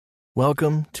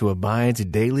Welcome to Abide's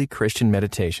Daily Christian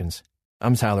Meditations.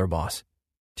 I'm Tyler Boss.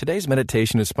 Today's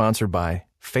meditation is sponsored by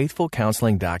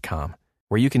FaithfulCounseling.com,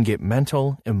 where you can get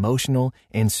mental, emotional,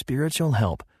 and spiritual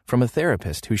help from a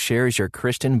therapist who shares your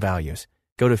Christian values.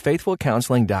 Go to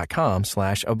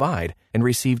FaithfulCounseling.com/abide and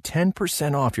receive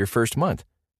 10% off your first month.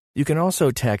 You can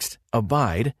also text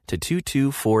ABIDE to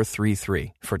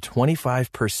 22433 for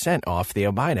 25% off the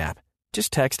Abide app.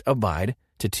 Just text ABIDE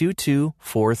to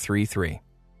 22433.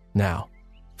 Now,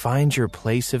 find your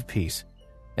place of peace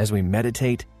as we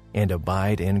meditate and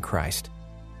abide in Christ.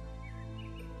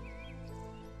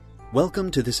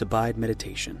 Welcome to this Abide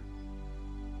Meditation.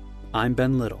 I'm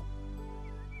Ben Little.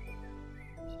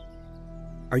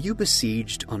 Are you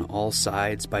besieged on all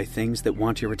sides by things that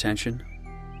want your attention?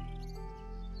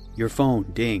 Your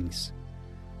phone dings.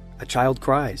 A child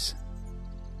cries.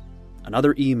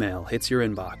 Another email hits your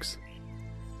inbox.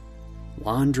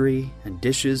 Laundry and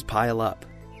dishes pile up.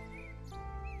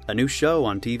 A new show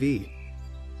on TV.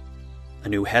 A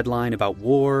new headline about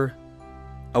war.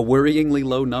 A worryingly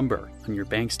low number on your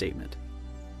bank statement.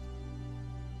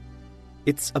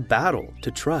 It's a battle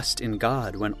to trust in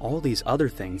God when all these other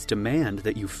things demand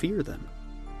that you fear them.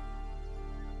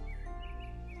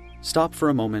 Stop for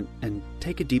a moment and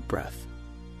take a deep breath.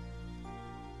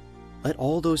 Let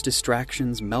all those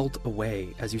distractions melt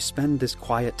away as you spend this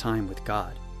quiet time with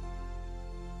God.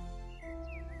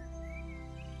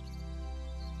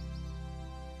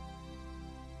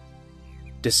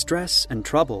 Distress and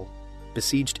trouble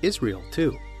besieged Israel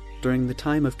too, during the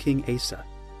time of King Asa.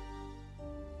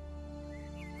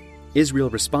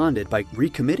 Israel responded by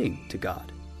recommitting to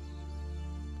God.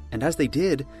 And as they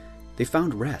did, they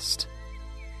found rest.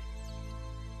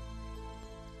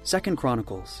 2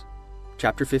 Chronicles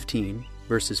chapter 15,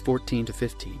 verses 14 to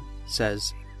 15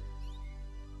 says,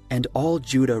 "And all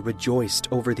Judah rejoiced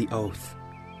over the oath,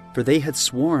 for they had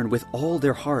sworn with all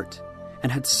their heart,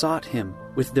 and had sought him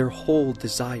with their whole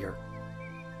desire.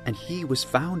 And he was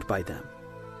found by them.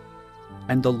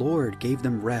 And the Lord gave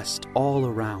them rest all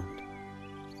around."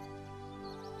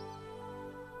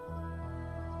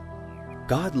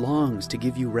 God longs to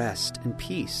give you rest and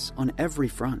peace on every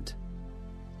front.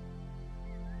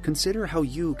 Consider how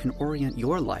you can orient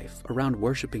your life around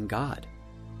worshiping God.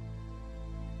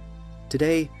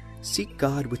 Today, seek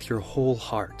God with your whole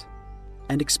heart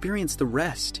and experience the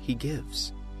rest He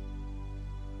gives.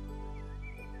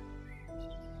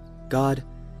 God,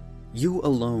 you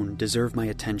alone deserve my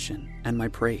attention and my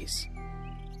praise.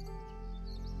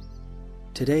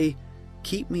 Today,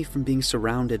 keep me from being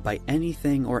surrounded by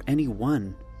anything or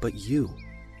anyone but you.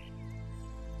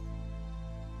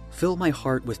 Fill my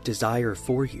heart with desire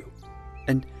for you,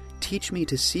 and teach me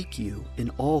to seek you in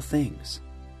all things.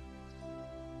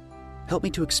 Help me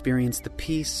to experience the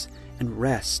peace and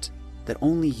rest that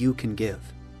only you can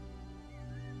give.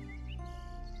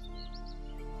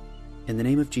 In the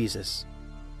name of Jesus,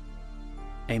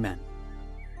 Amen.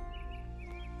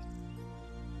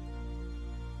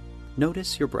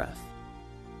 Notice your breath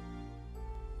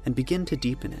and begin to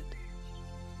deepen it.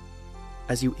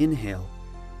 As you inhale,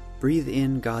 breathe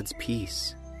in God's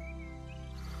peace.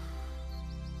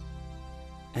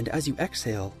 And as you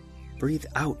exhale, breathe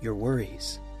out your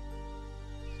worries.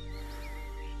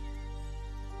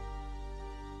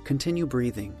 Continue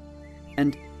breathing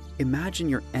and imagine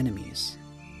your enemies,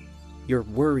 your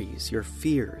worries, your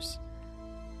fears,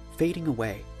 fading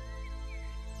away.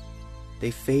 They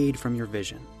fade from your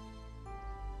vision.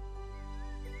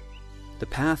 The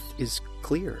path is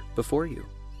clear before you.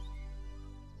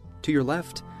 To your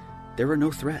left, there are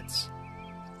no threats.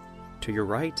 To your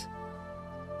right,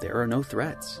 there are no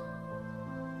threats.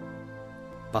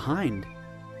 Behind,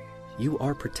 you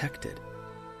are protected.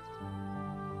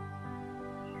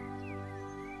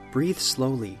 Breathe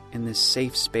slowly in this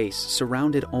safe space,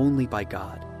 surrounded only by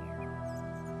God.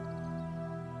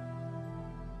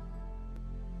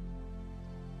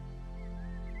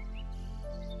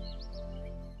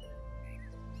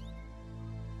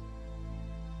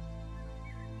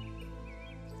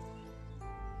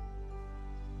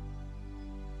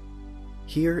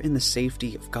 Here in the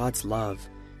safety of God's love,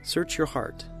 search your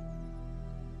heart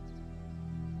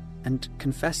and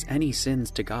confess any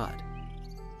sins to God.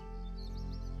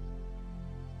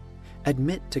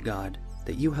 Admit to God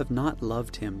that you have not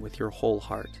loved Him with your whole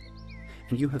heart,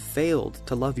 and you have failed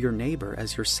to love your neighbor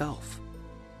as yourself.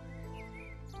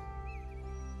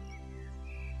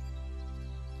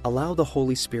 Allow the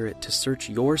Holy Spirit to search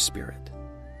your spirit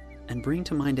and bring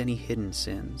to mind any hidden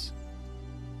sins.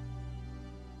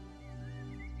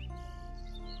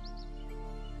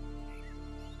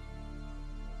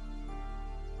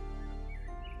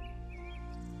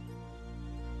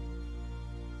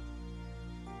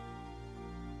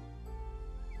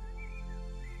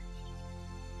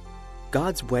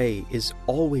 God's way is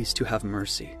always to have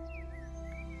mercy.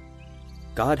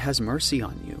 God has mercy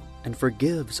on you and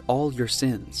forgives all your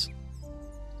sins.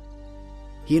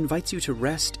 He invites you to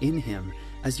rest in Him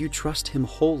as you trust Him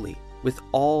wholly with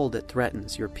all that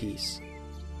threatens your peace.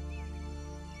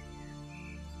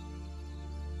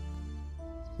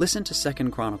 Listen to 2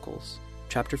 Chronicles,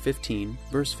 chapter 15,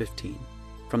 verse 15,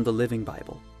 from the Living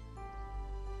Bible.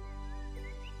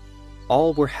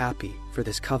 All were happy for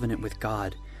this covenant with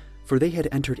God, for they had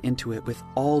entered into it with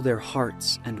all their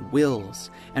hearts and wills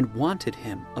and wanted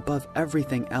Him above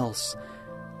everything else,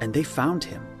 and they found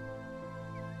Him.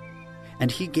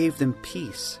 And He gave them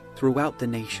peace throughout the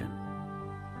nation.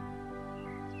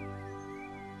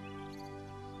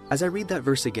 As I read that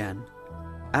verse again,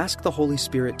 ask the Holy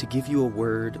Spirit to give you a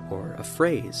word or a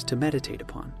phrase to meditate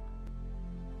upon.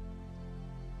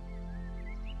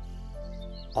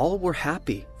 All were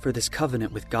happy for this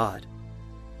covenant with God,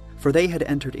 for they had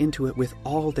entered into it with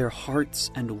all their hearts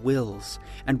and wills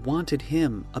and wanted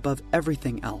Him above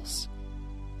everything else,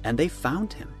 and they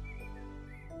found Him.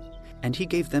 And He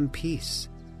gave them peace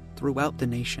throughout the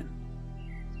nation.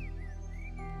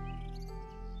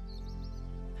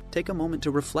 Take a moment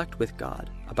to reflect with God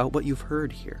about what you've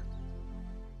heard here.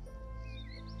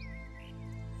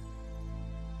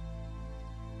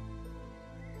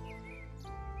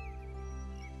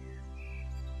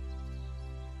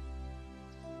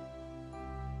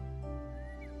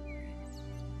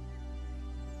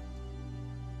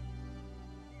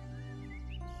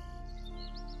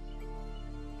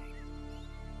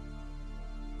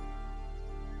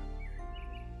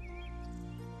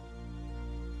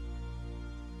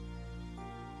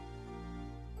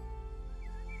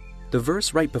 The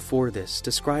verse right before this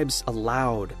describes a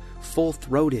loud,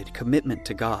 full-throated commitment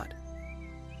to God.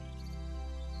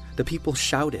 The people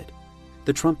shouted,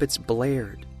 the trumpets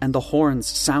blared, and the horns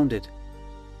sounded.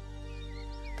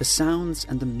 The sounds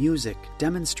and the music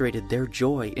demonstrated their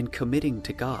joy in committing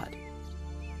to God.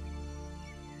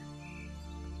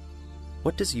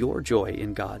 What does your joy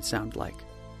in God sound like?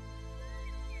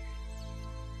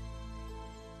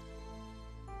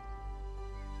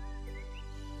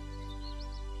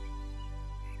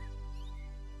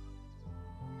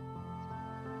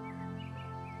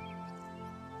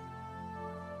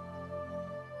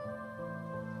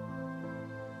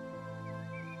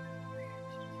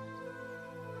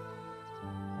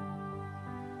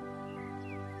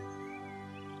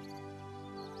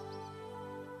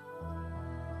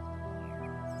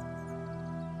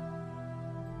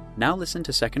 Now listen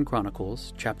to 2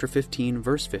 Chronicles chapter 15,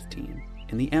 verse 15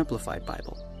 in the Amplified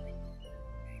Bible.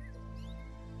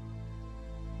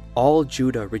 All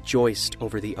Judah rejoiced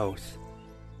over the oath,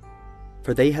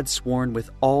 for they had sworn with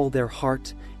all their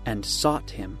heart and sought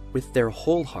Him with their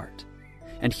whole heart,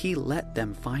 and He let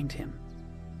them find Him.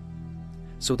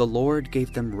 So the Lord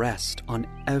gave them rest on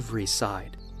every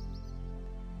side.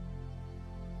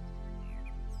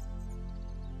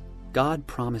 God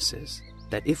promises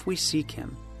that if we seek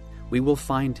Him, we will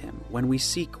find Him when we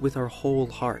seek with our whole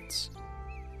hearts.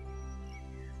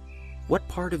 What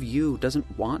part of you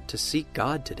doesn't want to seek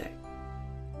God today?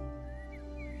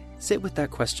 Sit with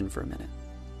that question for a minute.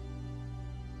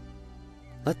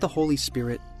 Let the Holy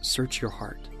Spirit search your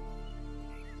heart.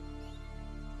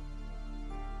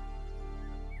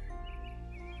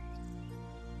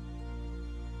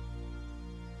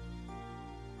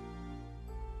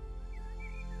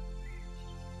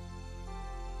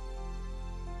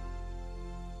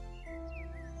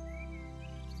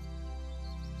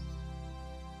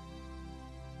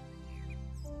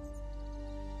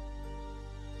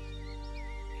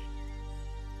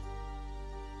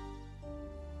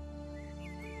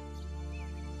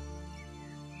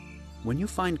 When you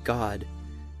find God,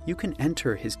 you can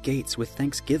enter His gates with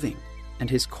thanksgiving and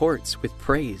His courts with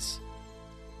praise.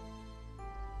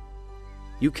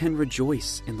 You can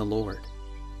rejoice in the Lord.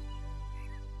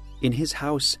 In His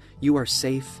house you are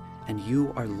safe and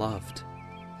you are loved.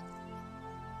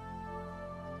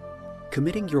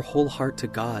 Committing your whole heart to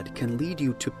God can lead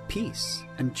you to peace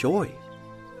and joy.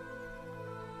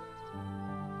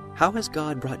 How has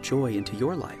God brought joy into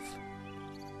your life?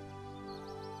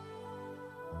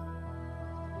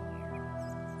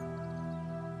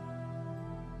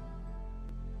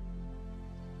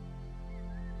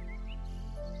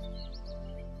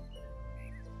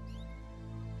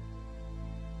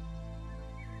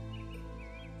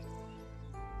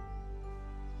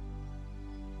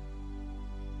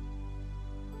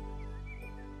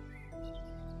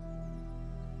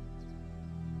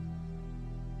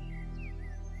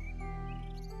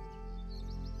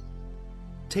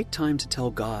 Take time to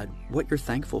tell God what you're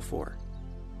thankful for.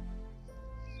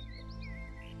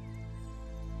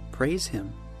 praise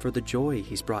Him for the joy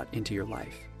He's brought into your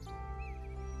life.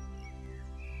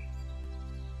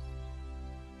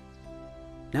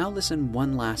 Now listen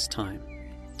one last time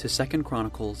to 2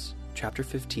 Chronicles chapter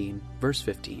 15, verse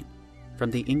 15,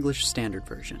 from the English Standard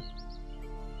Version.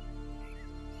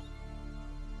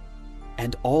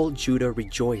 And all Judah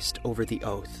rejoiced over the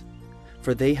oath,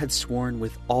 for they had sworn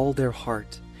with all their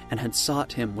heart and had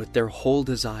sought Him with their whole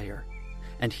desire,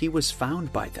 and He was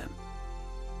found by them.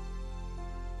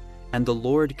 And the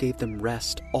Lord gave them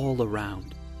rest all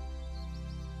around.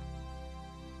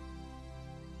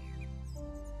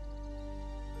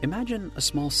 Imagine a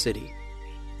small city,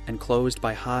 enclosed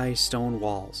by high stone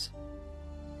walls.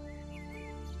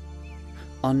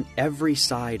 On every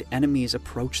side, enemies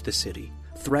approach the city,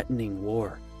 threatening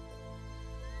war.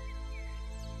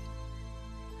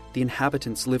 The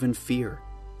inhabitants live in fear,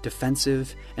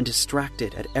 defensive and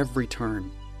distracted at every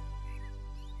turn.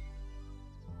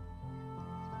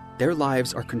 Their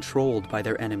lives are controlled by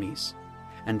their enemies,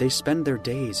 and they spend their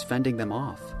days fending them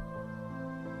off.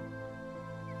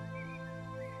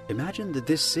 Imagine that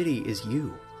this city is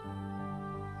you.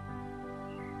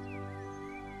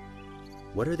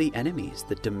 What are the enemies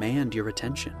that demand your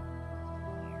attention?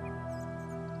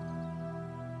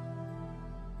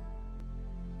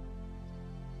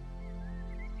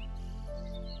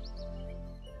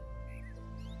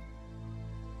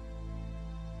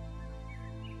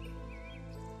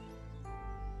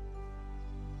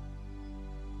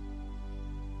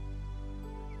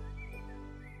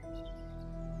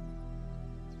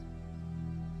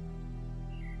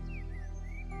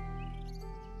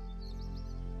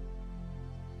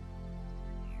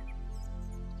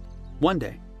 One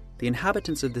day, the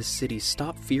inhabitants of this city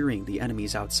stop fearing the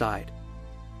enemies outside.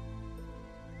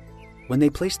 When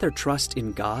they place their trust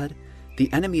in God,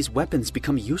 the enemy's weapons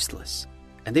become useless,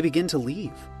 and they begin to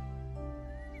leave.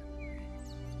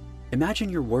 Imagine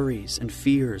your worries and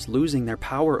fears losing their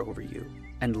power over you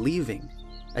and leaving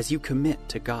as you commit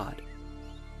to God.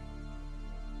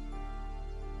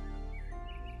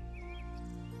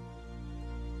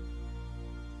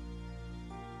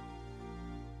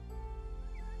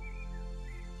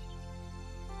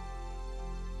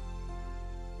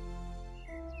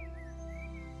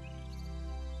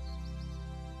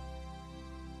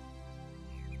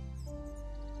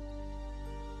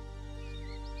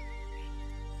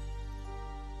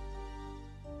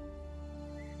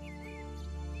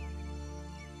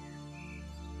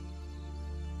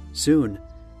 Soon,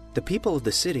 the people of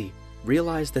the city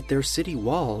realize that their city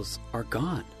walls are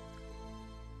gone.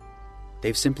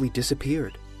 They've simply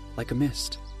disappeared like a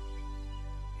mist.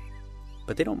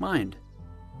 But they don't mind.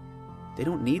 They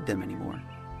don't need them anymore.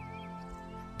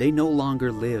 They no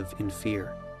longer live in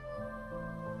fear.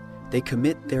 They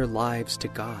commit their lives to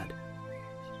God.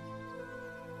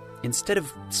 Instead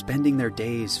of spending their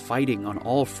days fighting on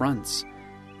all fronts,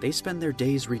 they spend their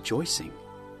days rejoicing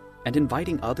and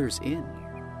inviting others in.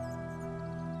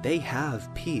 They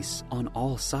have peace on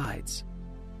all sides.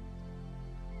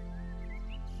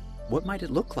 What might it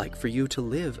look like for you to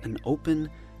live an open,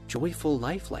 joyful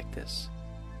life like this?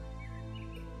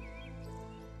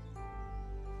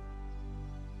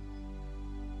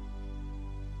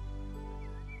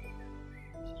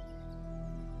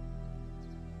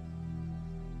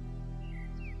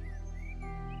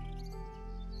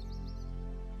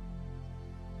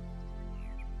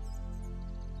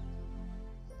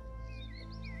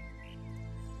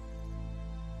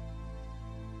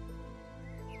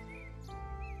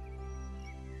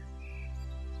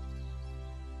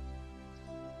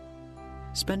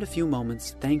 Spend a few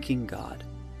moments thanking God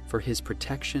for His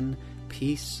protection,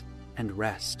 peace, and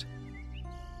rest.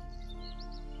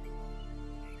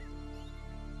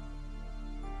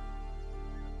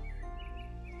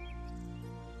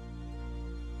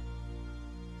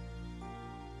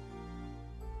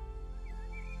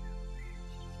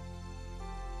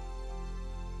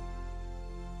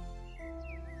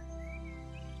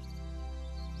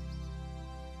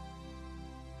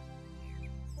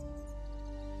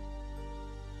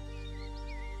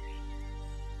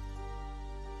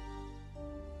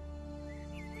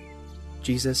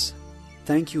 Jesus,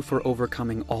 thank you for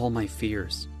overcoming all my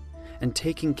fears and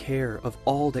taking care of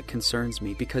all that concerns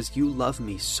me because you love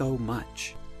me so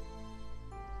much.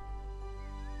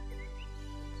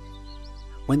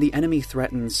 When the enemy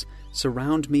threatens,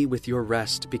 surround me with your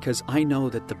rest because I know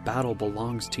that the battle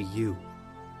belongs to you.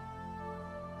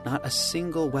 Not a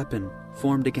single weapon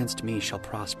formed against me shall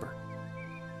prosper.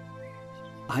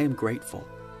 I am grateful.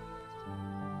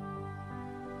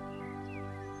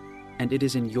 And it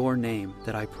is in your name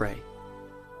that I pray.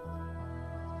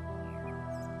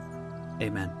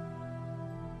 Amen.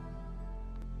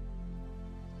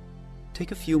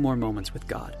 take a few more moments with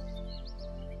God.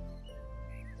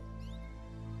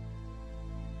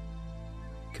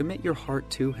 Commit your heart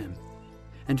to Him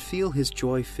and feel His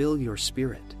joy fill your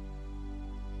spirit.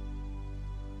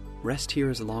 Rest here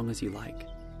as long as you like,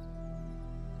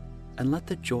 and let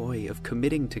the joy of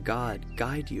committing to God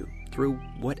guide you through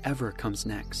whatever comes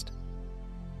next.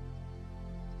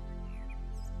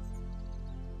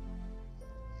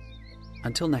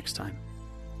 Until next time,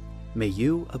 may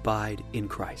you abide in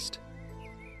Christ.